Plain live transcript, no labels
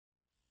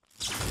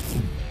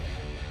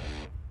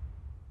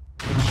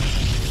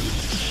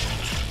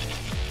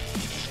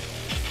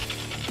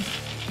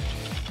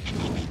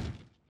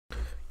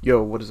Yo,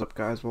 what is up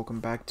guys? Welcome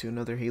back to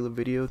another Halo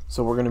video.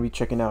 So we're going to be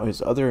checking out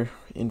his other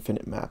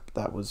Infinite map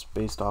that was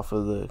based off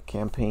of the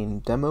campaign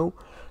demo,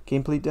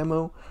 gameplay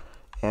demo.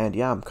 And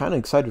yeah, I'm kind of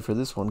excited for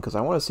this one because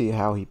I want to see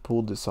how he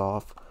pulled this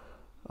off.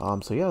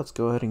 So yeah, let's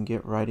go ahead and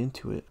get right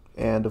into it.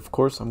 And of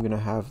course, I'm going to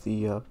have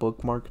the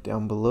bookmark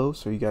down below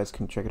so you guys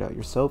can check it out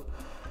yourself.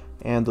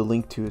 And the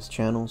link to his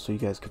channel so you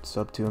guys could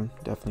sub to him.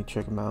 Definitely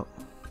check him out.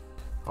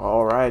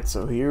 Alright,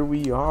 so here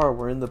we are.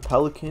 We're in the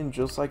Pelican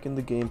just like in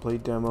the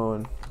gameplay demo.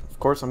 And of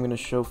course, I'm going to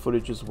show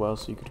footage as well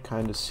so you could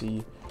kind of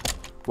see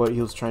what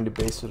he was trying to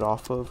base it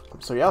off of.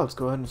 So yeah, let's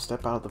go ahead and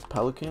step out of the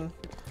Pelican.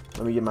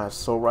 Let me get my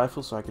assault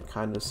rifle so I could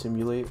kind of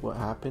simulate what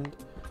happened.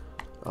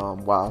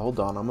 Wow, hold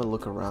on, I'm going to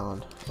look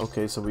around.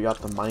 Okay, so we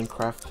got the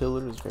Minecraft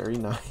pillars, very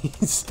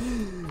nice.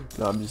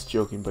 No, I'm just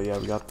joking, but yeah,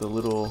 we got the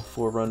little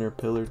Forerunner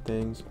pillar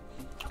things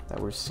that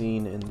were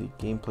seen in the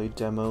gameplay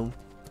demo.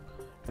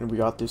 And we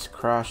got this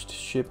crashed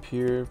ship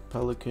here,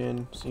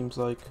 Pelican, seems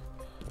like.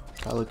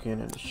 Pelican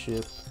and a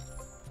ship.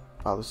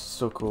 Wow, this is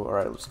so cool.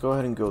 Alright, let's go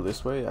ahead and go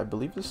this way. I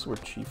believe this is where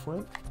Chief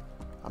went.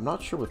 I'm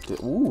not sure what the...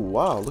 Ooh,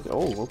 wow, look at...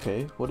 Oh,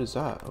 okay, what is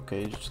that?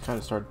 Okay, it just kind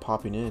of started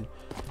popping in.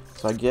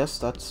 So I guess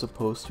that's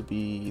supposed to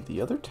be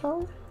the other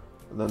tower?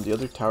 And then the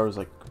other tower is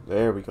like...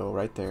 There we go,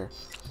 right there.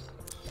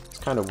 It's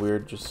kind of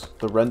weird, just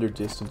the render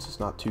distance is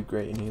not too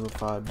great in Halo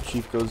 5.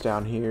 Chief goes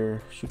down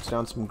here, shoots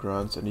down some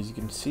grunts, and as you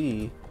can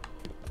see...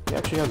 He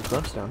actually has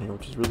grunts down here,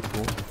 which is really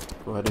cool.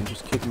 Go ahead and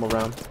just kick him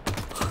around.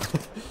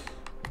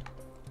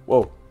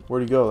 Whoa,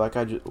 where'd he go? That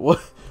guy just...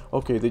 What?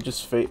 Okay, they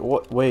just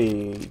what?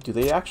 Wait, do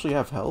they actually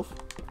have health?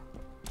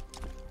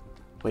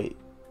 Wait.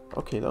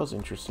 Okay, that was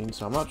interesting.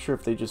 So I'm not sure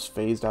if they just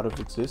phased out of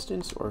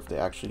existence or if they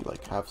actually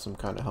like have some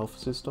kind of health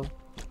system.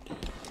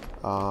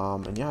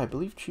 And yeah, I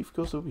believe Chief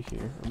goes over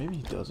here. Or maybe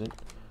he doesn't.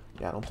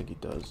 Yeah, I don't think he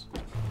does.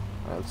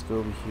 Alright, let's go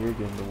over here,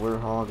 get in the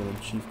Warthog, and then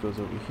Chief goes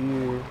over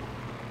here.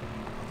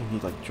 I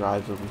think he like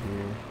drives over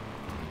here.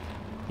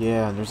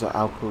 Yeah, and there's an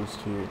outpost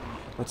here.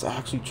 Let's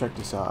actually check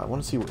this out. I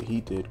want to see what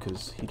he did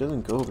because he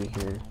doesn't go over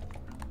here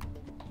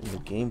in the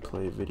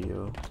gameplay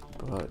video,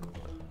 but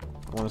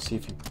I want to see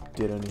if he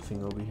did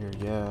anything over here.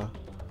 Yeah,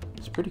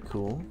 it's pretty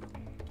cool.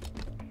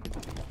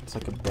 It's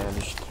like a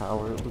banished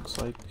tower, it looks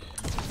like,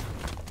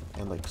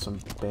 and like some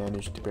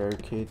banished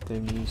barricade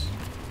thingies.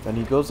 Then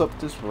he goes up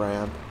this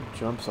ramp,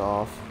 jumps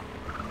off.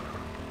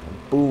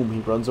 And boom, he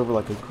runs over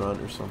like a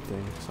grunt or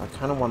something. So I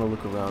kind of want to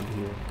look around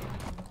here.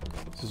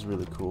 This is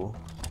really cool.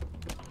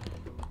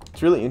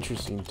 It's really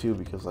interesting too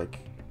because like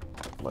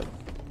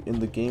in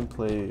the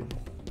gameplay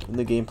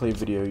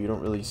video you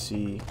don't really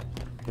see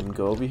him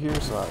go over here.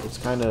 So it's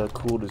kind of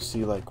cool to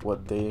see like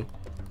what they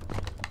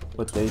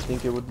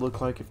think it would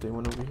look like if they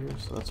went over here.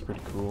 So that's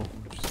pretty cool.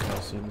 Just kind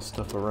of seeing this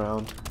stuff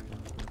around.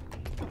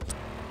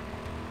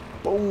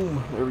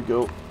 Boom! There we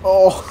go.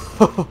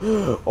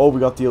 Oh, oh, we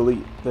got the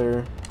elite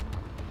there.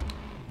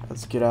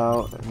 Let's get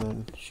out and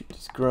then shoot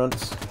these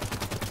grunts.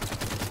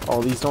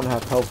 Oh, these don't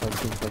have health, I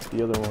think, like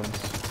the other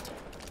ones.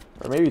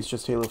 Or maybe it's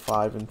just Halo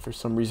 5 and for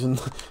some reason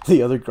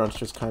the other grunts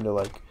just kind of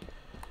like,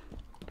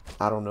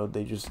 I don't know,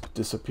 they just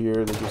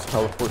disappear, they just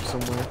teleport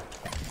somewhere.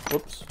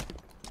 Whoops.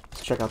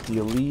 Let's check out the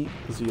elite.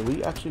 Does the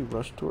elite actually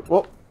rush toward...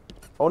 Whoa!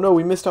 Oh no,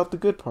 we missed out the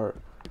good part.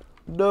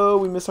 No,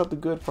 we missed out the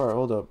good part.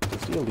 Hold up.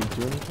 Does the elite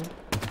do anything?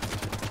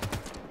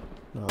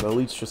 No, the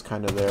elite's just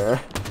kind of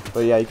there.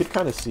 But yeah, you could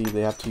kind of see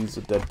they have to use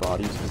the dead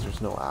bodies because there's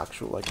no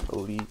actual like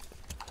elite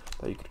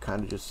that you could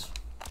kind of just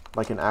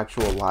like an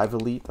actual live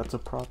elite that's a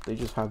prop. They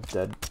just have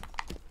dead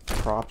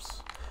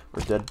props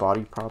or dead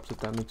body props, if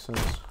that makes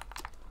sense.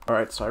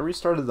 Alright, so I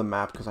restarted the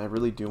map because I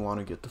really do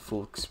want to get the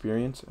full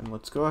experience, and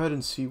let's go ahead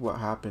and see what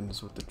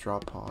happens with the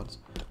drop pods.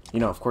 You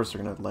know, of course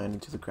they're going to land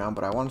into the ground,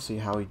 but I want to see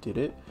how he did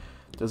it.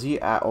 Does he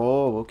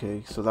oh,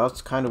 okay, so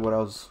that's kind of what I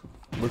was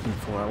looking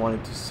for. I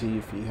wanted to see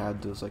if he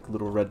had those like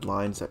little red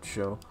lines that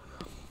show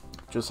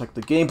just like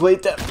the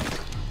gameplay depth.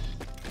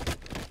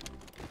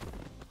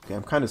 Okay,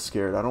 I'm kind of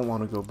scared. I don't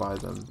want to go by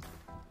them.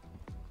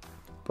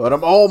 But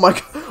I'm... Oh my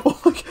god!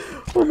 Oh my god!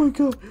 Oh my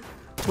god!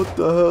 What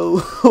the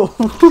hell?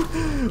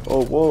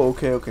 Oh, whoa,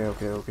 okay.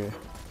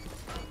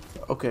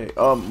 Okay,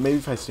 maybe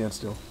if I stand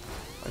still.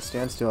 If I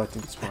stand still, I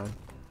think it's fine.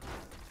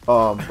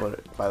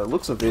 But by the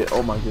looks of it...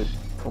 Oh my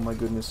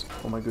goodness.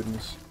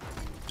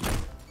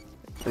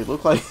 They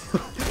look like...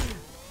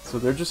 So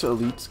they're just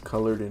elites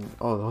colored in...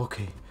 Oh,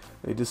 okay.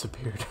 They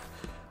disappeared.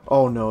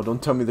 Oh no,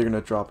 don't tell me they're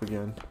gonna drop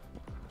again.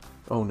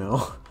 Oh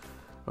no.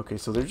 Okay,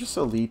 so they're just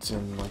elites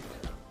in like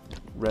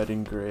red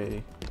and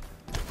gray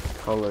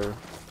color.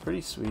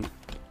 Pretty sweet.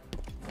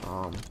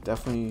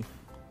 Definitely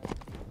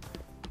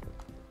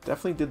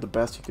did the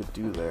best he could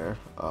do there.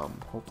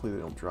 Hopefully they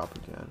don't drop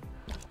again.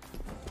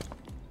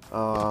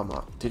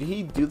 Did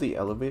he do the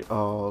elevator?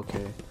 Oh,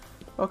 okay.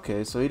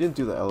 Okay, so he didn't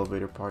do the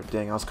elevator part.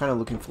 Dang, I was kind of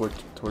looking forward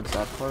towards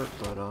that part,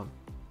 but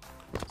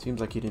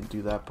seems like he didn't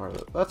do that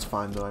part. That's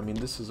fine though. I mean,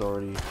 this is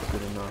already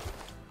good enough.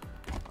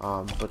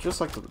 But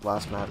just like the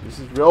last map, this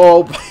is real.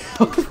 Oh,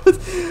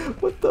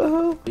 what the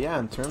hell? Yeah,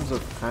 in terms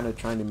of kind of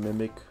trying to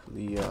mimic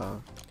the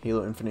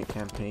Halo Infinite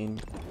campaign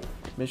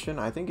mission.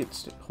 I think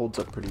it holds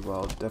up pretty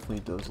well. It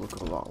definitely does look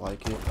a lot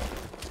like it.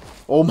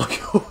 Oh my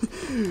god.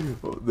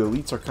 The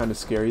elites are kind of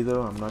scary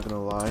though, I'm not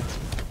gonna lie.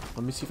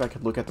 Let me see if I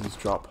could look at these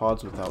drop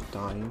pods without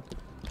dying.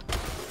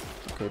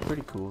 Okay,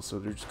 pretty cool. So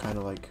they're just kind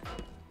of like,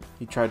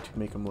 he tried to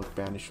make them look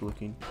banished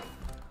looking.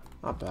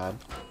 Not bad.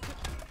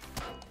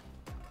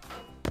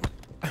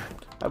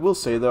 I will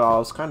say though, I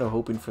was kind of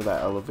hoping for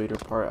that elevator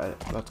part.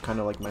 That's kind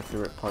of like my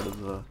favorite part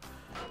of the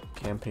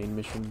campaign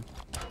mission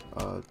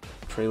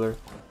trailer.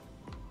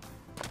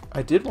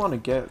 I did want to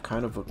get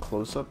kind of a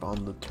close-up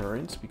on the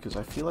turrets because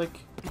I feel like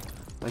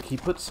he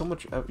put so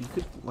much. You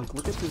could like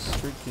look at this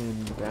freaking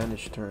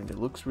banished turret. It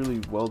looks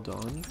really well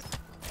done,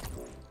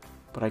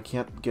 but I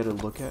can't get a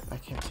look at. I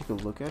can't take a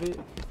look at it,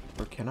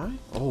 or can I?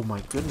 Oh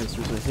my goodness,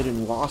 there's a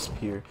hidden wasp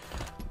here.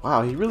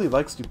 Wow, he really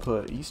likes to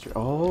put Easter.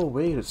 Oh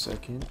wait a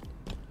second.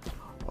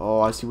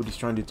 Oh, I see what he's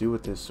trying to do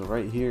with this. So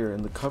right here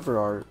in the cover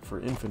art for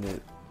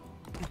Infinite,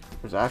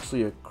 there's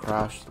actually a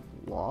crashed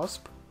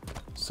wasp.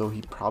 So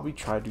he probably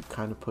tried to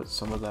kind of put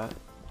some of that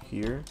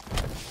here.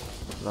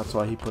 And that's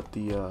why he put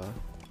the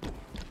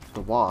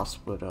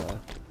wasp. But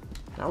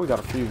now we got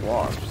a free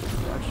wasp. So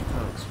we can actually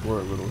kind of explore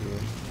a little here.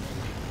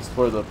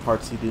 Explore the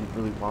parts he didn't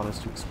really want us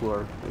to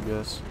explore, I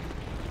guess.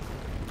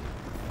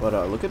 But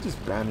look at this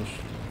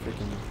banished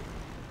freaking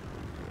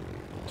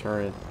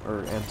turret,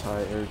 or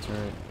anti-air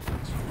turret.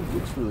 It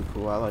looks really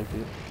cool. I like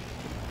it.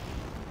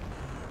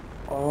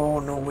 Oh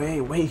no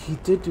way! Wait, he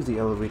did do the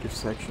elevator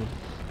section.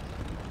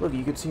 Look,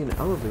 you can see an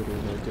elevator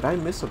in there. Did I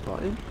miss a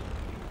button?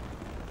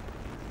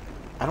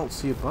 I don't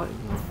see a button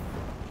here.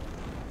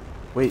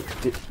 Wait,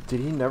 did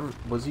he never?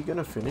 Was he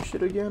gonna finish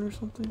it again or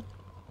something?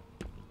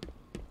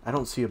 I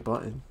don't see a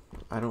button.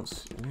 I don't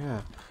see.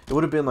 Yeah, it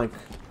would have been like.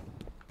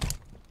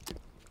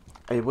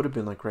 It would have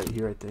been like right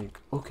here, I think.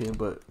 Okay,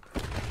 but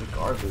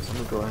regardless, I'm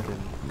gonna go ahead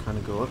and kind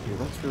of go up here.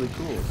 That's really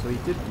cool. So he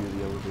did do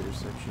the elevator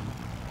section.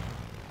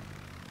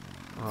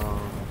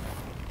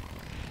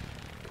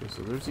 Okay,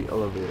 so there's the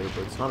elevator,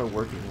 but it's not a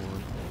working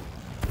one.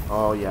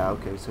 Oh yeah,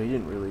 okay, so he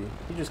didn't really,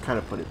 he just kind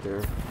of put it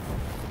there.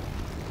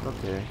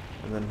 Okay,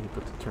 and then he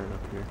put the turn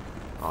up here.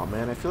 Oh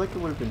man, I feel like it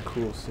would have been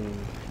cool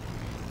seeing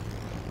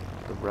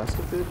the rest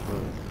of it,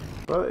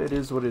 but it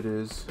is what it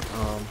is.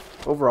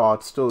 Overall,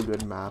 it's still a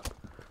good map.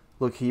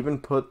 Look, he even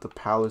put the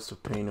Palace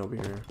of Pain over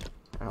here.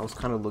 I was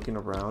kind of looking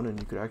around and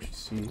you could actually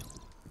see.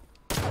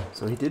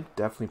 So he did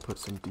definitely put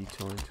some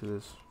detail into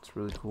this. It's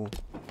really cool.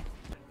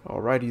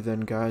 Alrighty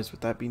then guys,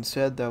 with that being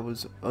said, that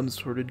was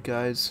Unsorted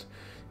Guy's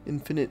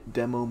Infinite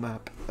demo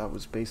map that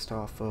was based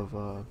off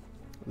of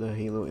the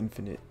Halo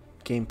Infinite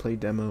gameplay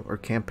demo, or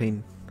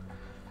campaign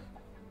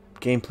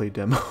gameplay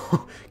demo.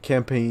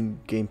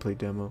 Campaign gameplay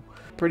demo.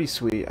 Pretty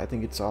sweet. I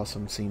think it's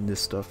awesome seeing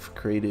this stuff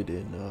created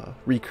and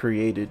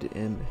recreated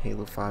in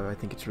Halo 5. I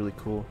think it's really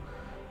cool.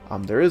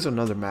 There is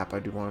another map I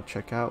do want to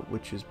check out,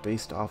 which is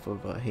based off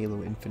of a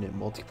Halo Infinite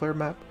multiplayer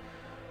map.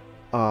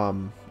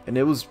 And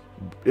it was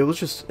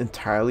just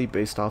entirely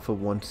based off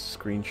of one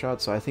screenshot,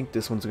 so I think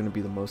this one's going to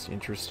be the most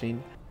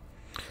interesting.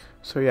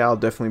 So yeah, I'll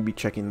definitely be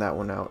checking that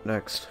one out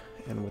next.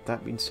 And with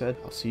that being said,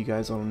 I'll see you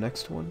guys on the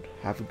next one.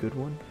 Have a good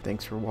one.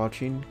 Thanks for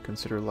watching.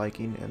 Consider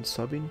liking and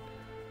subbing.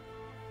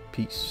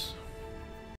 Peace.